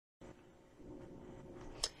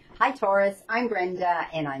Hi Taurus, I'm Brenda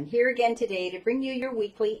and I'm here again today to bring you your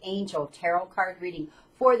weekly angel tarot card reading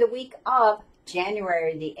for the week of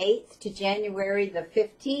January the 8th to January the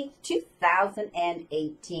 15th,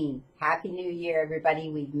 2018. Happy New Year,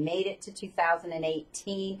 everybody. We've made it to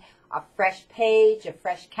 2018. A fresh page, a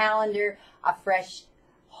fresh calendar, a fresh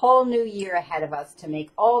whole new year ahead of us to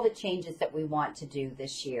make all the changes that we want to do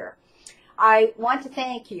this year. I want to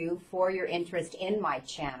thank you for your interest in my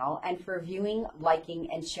channel and for viewing,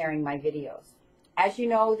 liking, and sharing my videos. As you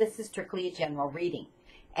know, this is strictly a general reading,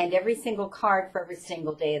 and every single card for every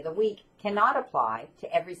single day of the week cannot apply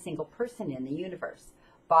to every single person in the universe.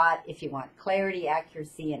 But if you want clarity,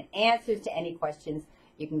 accuracy, and answers to any questions,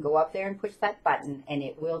 you can go up there and push that button and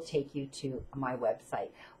it will take you to my website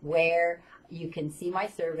where you can see my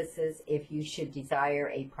services if you should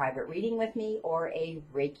desire a private reading with me or a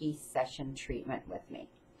Reiki session treatment with me.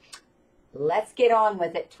 Let's get on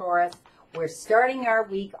with it, Taurus. We're starting our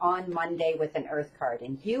week on Monday with an Earth card,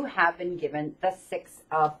 and you have been given the Six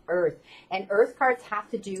of Earth. And Earth cards have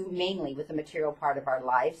to do mainly with the material part of our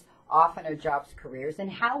lives, often our jobs, careers,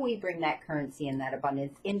 and how we bring that currency and that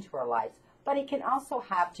abundance into our lives. But it can also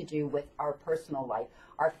have to do with our personal life,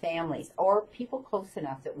 our families, or people close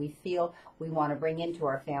enough that we feel we want to bring into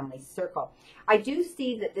our family circle. I do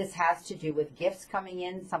see that this has to do with gifts coming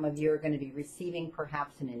in. Some of you are going to be receiving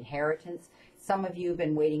perhaps an inheritance. Some of you have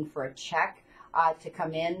been waiting for a check to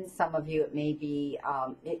come in. Some of you, it may be,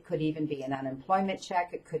 it could even be an unemployment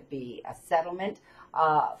check. It could be a settlement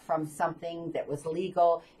from something that was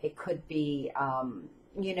legal. It could be,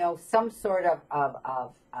 you know, some sort of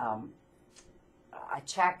a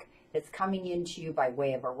check that's coming into you by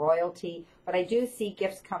way of a royalty. But I do see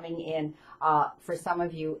gifts coming in for some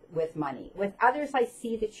of you with money. With others, I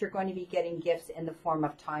see that you're going to be getting gifts in the form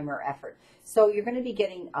of time or effort. So you're going to be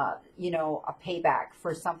getting, you know, a payback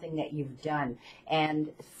for something that you've done.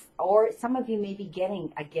 Or some of you may be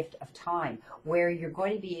getting a gift of time where you're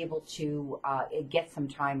going to be able to get some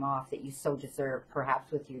time off that you so deserve,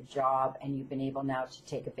 perhaps with your job, and you've been able now to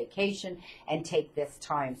take a vacation and take this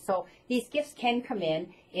time. So these gifts can come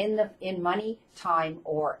in money, time,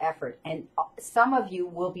 or effort. And some of you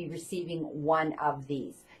will be receiving one of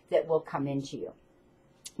these that will come into you.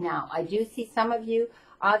 Now, I do see some of you,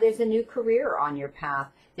 there's a new career on your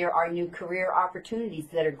path. There are new career opportunities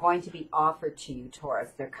that are going to be offered to you,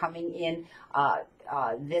 Taurus. They're coming in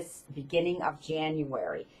this beginning of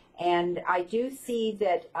January. And I do see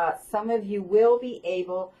that some of you will be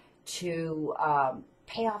able to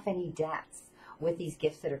pay off any debts with these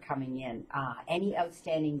gifts that are coming in. Any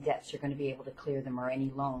outstanding debts, you're going to be able to clear them, or any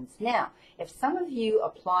loans. Now, if some of you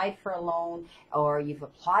applied for a loan, or you've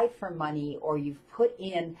applied for money, or you've put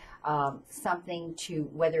in something to,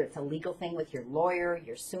 whether it's a legal thing with your lawyer,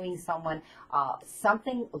 you're suing someone,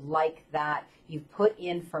 something like that, you've put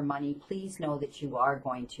in for money, please know that you are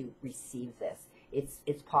going to receive this.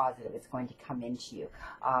 It's positive. It's going to come into you.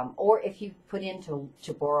 Or if you put in to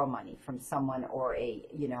borrow money from someone, or a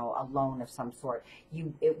loan of some sort,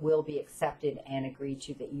 it will be accepted and agreed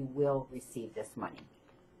to that you will receive this money.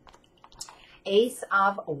 Ace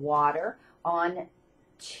of Water on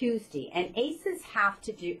Tuesday, and aces have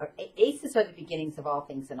to do. Aces are the beginnings of all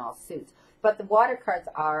things in all suits, but the water cards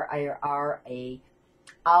are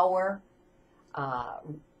our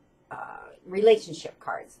relationship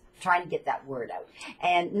cards. Trying to get that word out.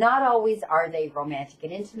 And not always are they romantic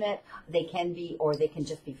and intimate. They can be, or they can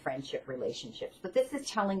just be friendship relationships. But this is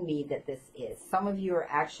telling me that this is. Some of you are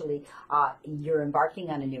actually, you're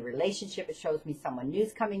embarking on a new relationship. It shows me someone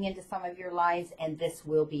new's coming into some of your lives, and this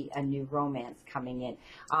will be a new romance coming in.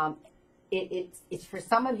 It's for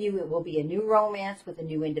some of you, it will be a new romance with a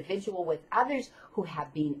new individual. With others who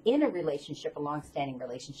have been in a relationship, a long-standing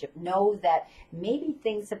relationship, know that maybe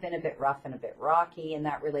things have been a bit rough and a bit rocky in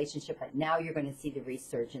that relationship, but now you're going to see the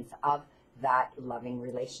resurgence of that loving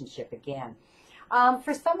relationship again.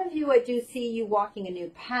 For some of you, I do see you walking a new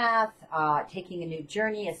path, taking a new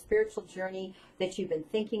journey, a spiritual journey that you've been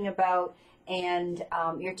thinking about. And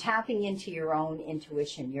you're tapping into your own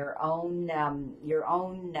intuition, your own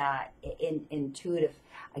intuitive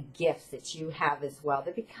gifts that you have as well.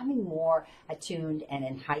 They're becoming more attuned and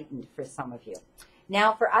enlightened for some of you.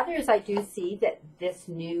 Now, for others, I do see that this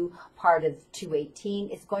new part of 218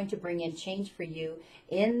 is going to bring in change for you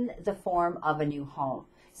in the form of a new home.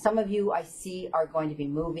 Some of you, I see, are going to be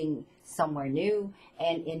moving somewhere new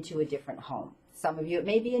and into a different home. Some of you, it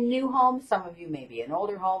may be a new home, some of you may be an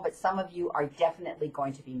older home, but some of you are definitely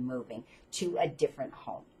going to be moving to a different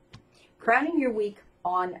home. Crowning your week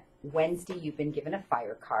on Wednesday, you've been given a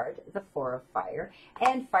fire card, the Four of Fire,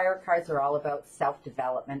 and fire cards are all about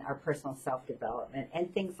self-development, our personal self-development,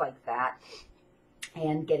 and things like that.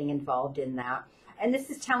 and getting involved in that. And this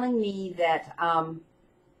is telling me that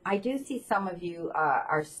I do see some of you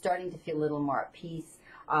are starting to feel a little more at peace.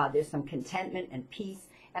 There's some contentment and peace,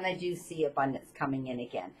 and I do see abundance coming in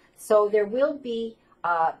again. So there will be,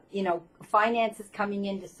 finances coming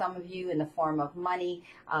into some of you in the form of money,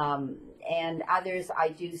 and others I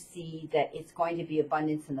do see that it's going to be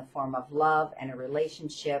abundance in the form of love and a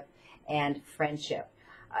relationship and friendship.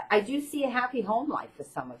 I do see a happy home life for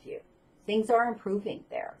some of you. Things are improving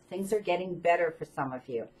there. Things are getting better for some of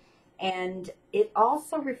you. And it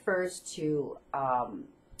also refers to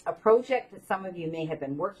a project that some of you may have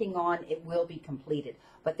been working on. It will be completed,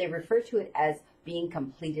 but they refer to it as being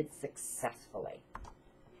completed successfully.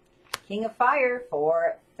 King of Fire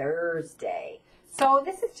for Thursday. So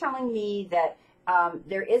this is telling me that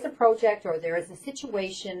there is a project or there is a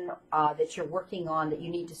situation that you're working on that you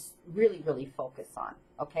need to really, really focus on,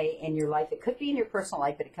 okay, in your life. It could be in your personal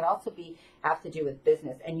life, but it could also have to do with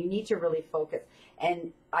business, and you need to really focus.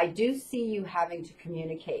 And I do see you having to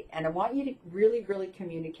communicate, and I want you to really, really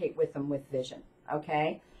communicate with them with vision,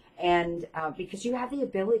 okay? And because you have the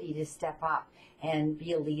ability to step up and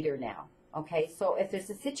be a leader now. Okay, so if there's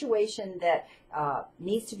a situation that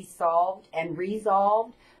needs to be solved and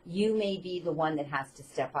resolved, you may be the one that has to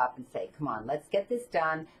step up and say, come on, let's get this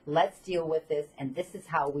done, let's deal with this, and this is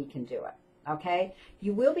how we can do it. Okay,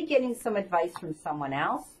 you will be getting some advice from someone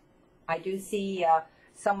else. I do see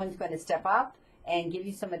someone's going to step up and give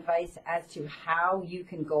you some advice as to how you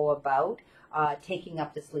can go about taking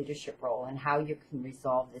up this leadership role and how you can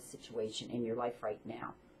resolve this situation in your life right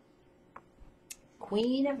now.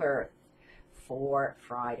 Queen of Earth for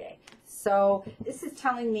Friday. So this is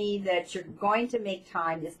telling me that you're going to make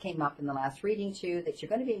time. This came up in the last reading too, that you're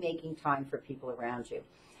going to be making time for people around you.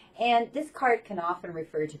 And this card can often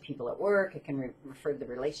refer to people at work. It can refer to the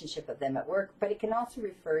relationship of them at work, but it can also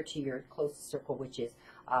refer to your closest circle, which is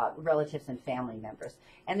relatives and family members.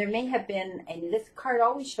 And there may have been, and this card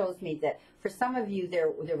always shows me that for some of you,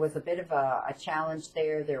 there was a bit of a challenge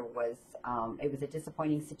there. There was, it was a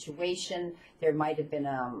disappointing situation. There might have been,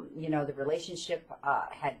 the relationship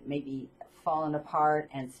had maybe fallen apart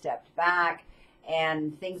and stepped back,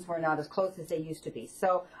 and things were not as close as they used to be.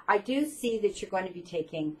 So I do see that you're going to be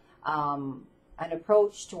taking an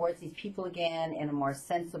approach towards these people again in a more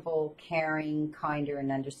sensible, caring, kinder,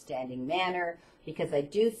 and understanding manner, because I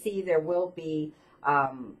do see there will be, I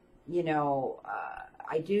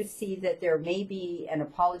do see that there may be an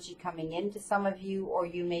apology coming into some of you, or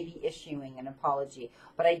you may be issuing an apology.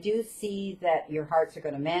 But I do see that your hearts are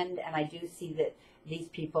going to mend, and I do see that these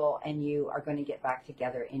people and you are going to get back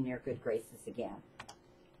together in your good graces again.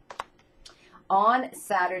 On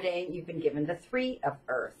Saturday, you've been given the 3 of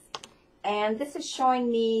Earth. And this is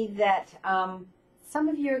showing me that some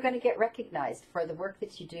of you are going to get recognized for the work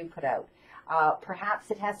that you do put out.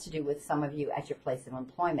 Perhaps it has to do with some of you at your place of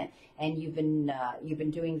employment, and you've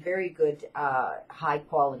been doing very good, high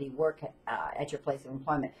quality work at your place of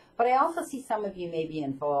employment. But I also see some of you may be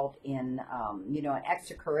involved in, an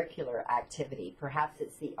extracurricular activity. Perhaps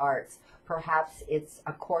it's the arts. Perhaps it's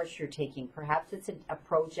a course you're taking. Perhaps it's a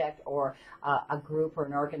project or a group or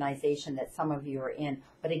an organization that some of you are in.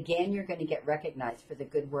 But again, you're going to get recognized for the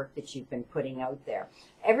good work that you've been putting out there.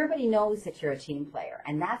 Everybody knows that you're a team player,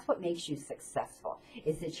 and that's what makes you successful,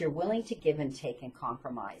 is that you're willing to give and take and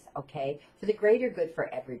compromise, okay, for the greater good for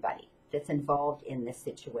everybody that's involved in this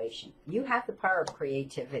situation. You have the power of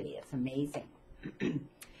creativity. It's amazing.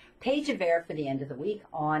 Page of Air for the end of the week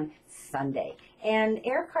on Sunday. And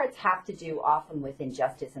air cards have to do often with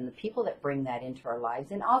injustice and the people that bring that into our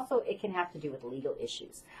lives. And also it can have to do with legal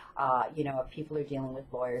issues. If people are dealing with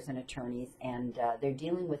lawyers and attorneys, and they're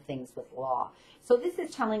dealing with things with law. So this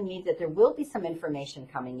is telling me that there will be some information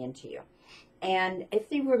coming into you. And if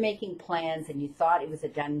they were making plans and you thought it was a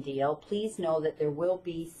done deal, please know that there will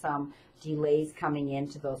be some delays coming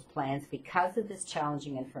into those plans because of this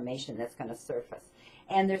challenging information that's going to surface.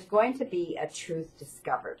 And there's going to be a truth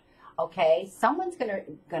discovered. Okay, someone's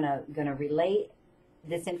gonna relay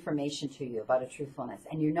this information to you about a truthfulness,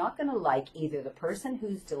 and you're not gonna like either the person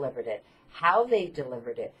who's delivered it, how they've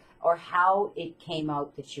delivered it, or how it came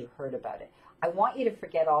out that you heard about it. I want you to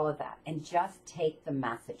forget all of that and just take the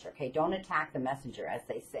message. Okay, don't attack the messenger, as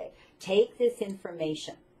they say. Take this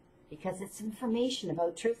information, because it's information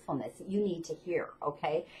about truthfulness that you need to hear.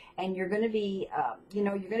 Okay, and you're going to be, you're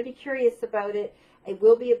going to be curious about it. It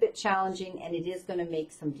will be a bit challenging, and it is going to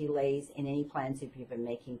make some delays in any plans that you've been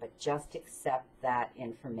making, but just accept that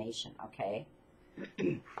information, okay?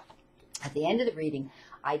 At the end of the reading,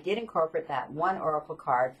 I did incorporate that one oracle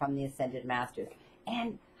card from the Ascended Masters.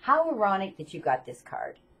 And how ironic that you got this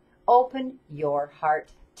card. Open your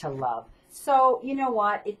heart to love. So you know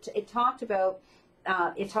what? It talked about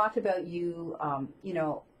you,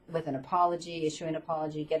 with an apology, issuing an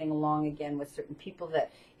apology, getting along again with certain people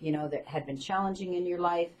that that had been challenging in your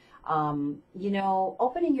life.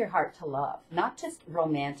 Opening your heart to love, not just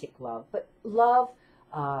romantic love, but love.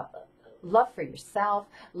 Love for yourself,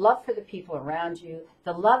 love for the people around you,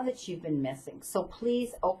 the love that you've been missing. So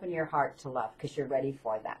please open your heart to love because you're ready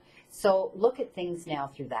for that. So look at things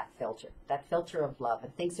now through that filter of love,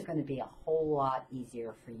 and things are going to be a whole lot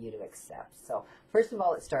easier for you to accept. So first of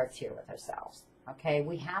all, it starts here with ourselves. Okay,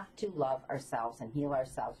 we have to love ourselves and heal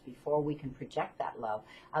ourselves before we can project that love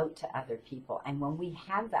out to other people. And when we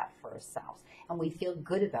have that for ourselves and we feel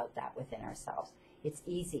good about that within ourselves, it's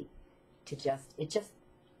easy to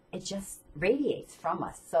it just radiates from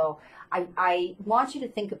us. So I want you to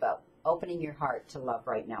think about opening your heart to love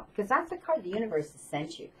right now, because that's the card the universe has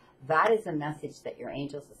sent you. That is a message that your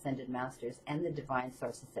angels, ascended masters, and the divine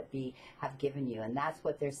sources that be have given you. And that's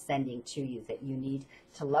what they're sending to you, that you need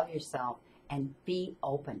to love yourself and be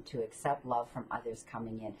open to accept love from others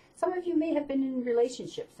coming in. Some of you may have been in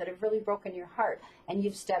relationships that have really broken your heart, and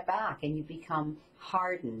you've stepped back and you become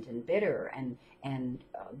hardened and bitter and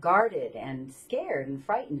guarded and scared and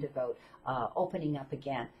frightened about opening up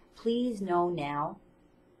again. Please know now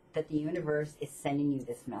that the universe is sending you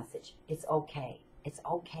this message. It's okay. It's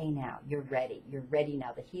okay now. You're ready. You're ready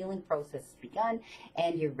now. The healing process has begun,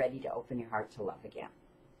 and you're ready to open your heart to love again.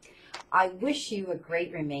 I wish you a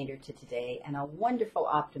great remainder to today and a wonderful,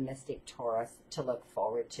 optimistic Taurus to look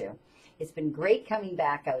forward to. It's been great coming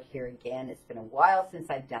back out here again. It's been a while since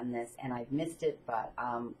I've done this, and I've missed it, but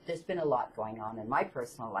there's been a lot going on in my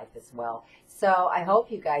personal life as well. So I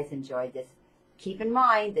hope you guys enjoyed this. Keep in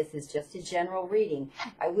mind, this is just a general reading.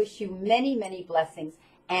 I wish you many, many blessings,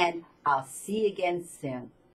 and I'll see you again soon.